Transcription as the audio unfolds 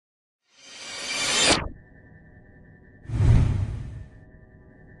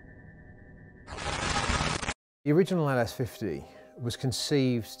The original LS50 was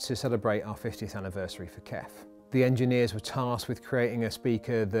conceived to celebrate our 50th anniversary for KEF. The engineers were tasked with creating a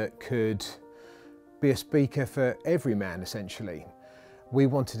speaker that could be a speaker for every man, essentially. We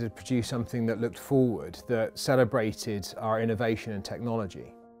wanted to produce something that looked forward, that celebrated our innovation and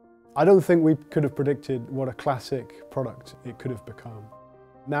technology. I don't think we could have predicted what a classic product it could have become.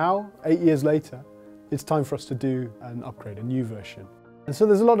 Now, 8 years later, it's time for us to do an upgrade, a new version. And so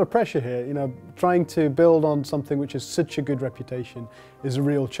there's a lot of pressure here, trying to build on something which has such a good reputation is a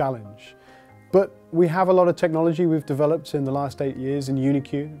real challenge. But we have a lot of technology we've developed in the last 8 years in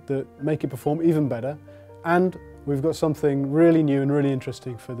Uni-Q that make it perform even better, and we've got something really new and really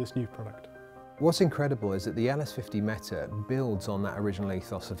interesting for this new product. What's incredible is that the LS50 Meta builds on that original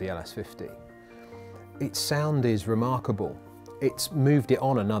ethos of the LS50. Its sound is remarkable. It's moved it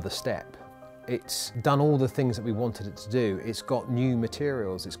on another step. It's done all the things that we wanted it to do. It's got new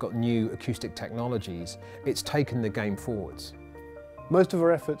materials, it's got new acoustic technologies. It's taken the game forwards. Most of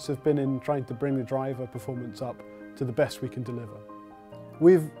our efforts have been in trying to bring the driver performance up to the best we can deliver.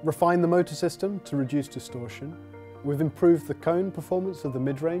 We've refined the motor system to reduce distortion. We've improved the cone performance of the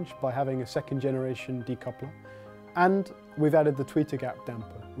mid-range by having a second generation decoupler. And we've added the tweeter gap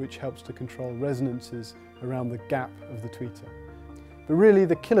damper, which helps to control resonances around the gap of the tweeter. But really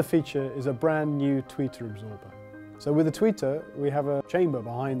the killer feature is a brand new tweeter absorber. So with the tweeter, we have a chamber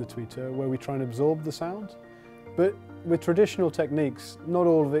behind the tweeter where we try and absorb the sound. But with traditional techniques, not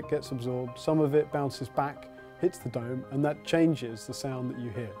all of it gets absorbed. Some of it bounces back, hits the dome, and that changes the sound that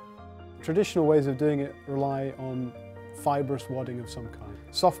you hear. Traditional ways of doing it rely on fibrous wadding of some kind.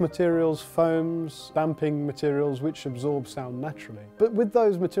 Soft materials, foams, damping materials which absorb sound naturally. But with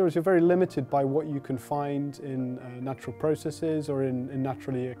those materials you're very limited by what you can find in natural processes or in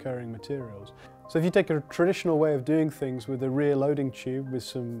naturally occurring materials. So if you take a traditional way of doing things with a rear loading tube with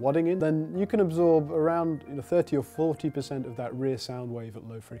some wadding in, then you can absorb around 30 or 40% of that rear sound wave at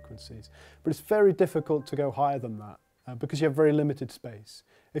low frequencies. But it's very difficult to go higher than that because you have very limited space.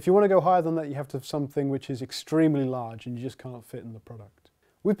 If you want to go higher than that, you have to have something which is extremely large and you just can't fit in the product.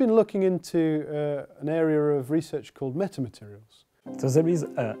 We've been looking into an area of research called metamaterials. So there is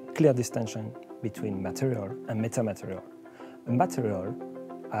a clear distinction between material and metamaterial. A material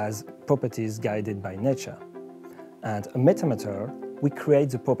has properties guided by nature, and a metamaterial, we create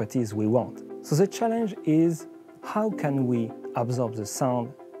the properties we want. So the challenge is how can we absorb the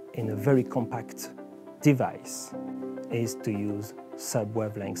sound in a very compact device is to use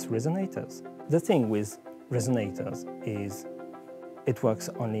sub-wavelength resonators. The thing with resonators is it works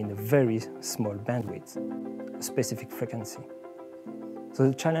only in a very small bandwidth, a specific frequency. So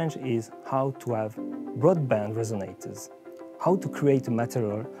the challenge is how to have broadband resonators, how to create a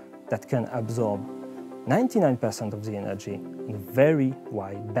material that can absorb 99% of the energy in a very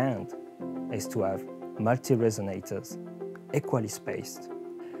wide band, is to have multi-resonators, equally spaced.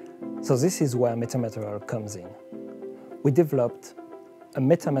 So this is where metamaterial comes in. We developed a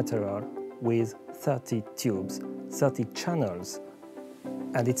metamaterial with 30 tubes, 30 channels,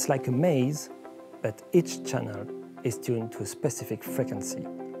 and it's like a maze, but each channel is tuned to a specific frequency,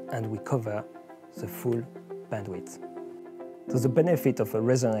 and we cover the full bandwidth. So the benefit of a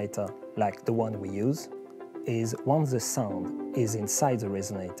resonator like the one we use is once the sound is inside the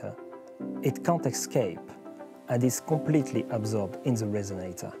resonator, it can't escape and is completely absorbed in the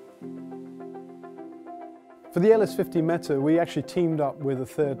resonator. For the LS50 Meta, we actually teamed up with a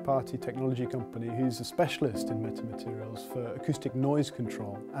third-party technology company who's a specialist in metamaterials for acoustic noise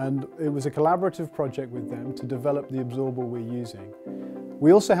control. And it was a collaborative project with them to develop the absorber we're using.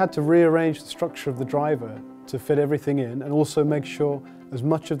 We also had to rearrange the structure of the driver to fit everything in and also make sure as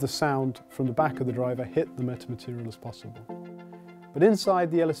much of the sound from the back of the driver hit the metamaterial as possible. But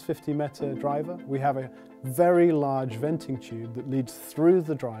inside the LS50 Meta driver, we have a very large venting tube that leads through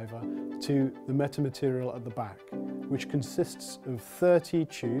the driver to the metamaterial at the back, which consists of 30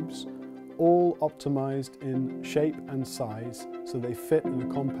 tubes, all optimized in shape and size so they fit in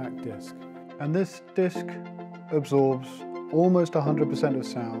a compact disc. And this disc absorbs almost 100% of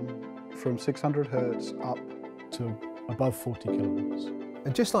sound from 600 Hertz up to above 40 kilowatts.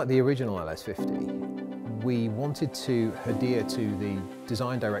 And just like the original LS50, we wanted to adhere to the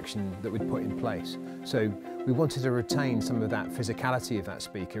design direction that we'd put in place. So we wanted to retain some of that physicality of that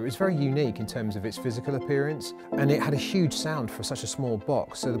speaker. It was very unique in terms of its physical appearance, and it had a huge sound for such a small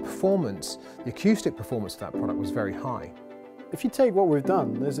box. So the performance, the acoustic performance of that product was very high. If you take what we've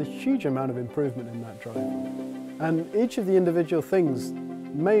done, there's a huge amount of improvement in that driver. And each of the individual things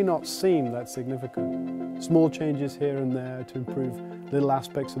may not seem that significant. Small changes here and there to improve little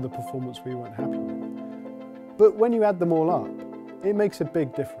aspects of the performance we weren't happy with. But when you add them all up, it makes a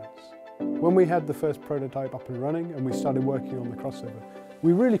big difference. When we had the first prototype up and running and we started working on the crossover,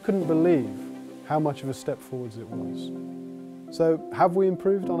 we really couldn't believe how much of a step forwards it was. So have we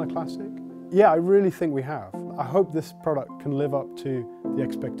improved on a classic? Yeah, I really think we have. I hope this product can live up to the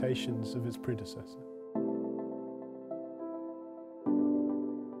expectations of its predecessor.